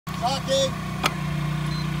Rocking.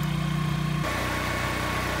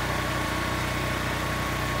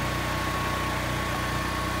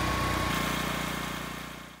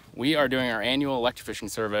 We are doing our annual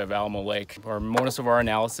electrofishing survey of Alamo Lake. Most of our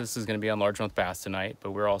analysis is going to be on largemouth bass tonight,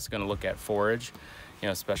 but we're also going to look at forage,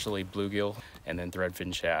 especially bluegill and then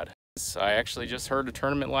threadfin shad. I actually just heard a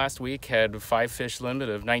tournament last week had a 5-fish limit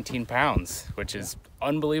of 19 pounds, which is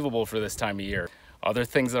unbelievable for this time of year. Other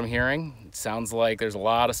things I'm hearing, it sounds like there's a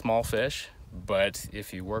lot of small fish, but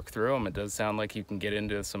if you work through them, it does sound like you can get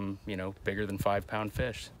into some, bigger than 5-pound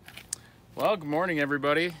fish. Well, good morning,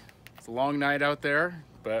 everybody. It's a long night out there,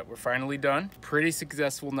 but we're finally done. Pretty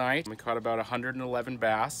successful night. We caught about 111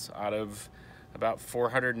 bass out of about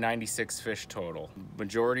 496 fish total.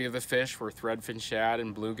 Majority of the fish were threadfin shad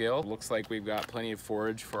and bluegill. Looks like we've got plenty of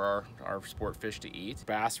forage for our sport fish to eat.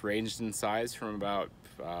 Bass ranged in size from about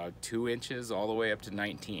 2 inches all the way up to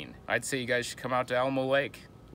 19. I'd say you guys should come out to Alamo Lake.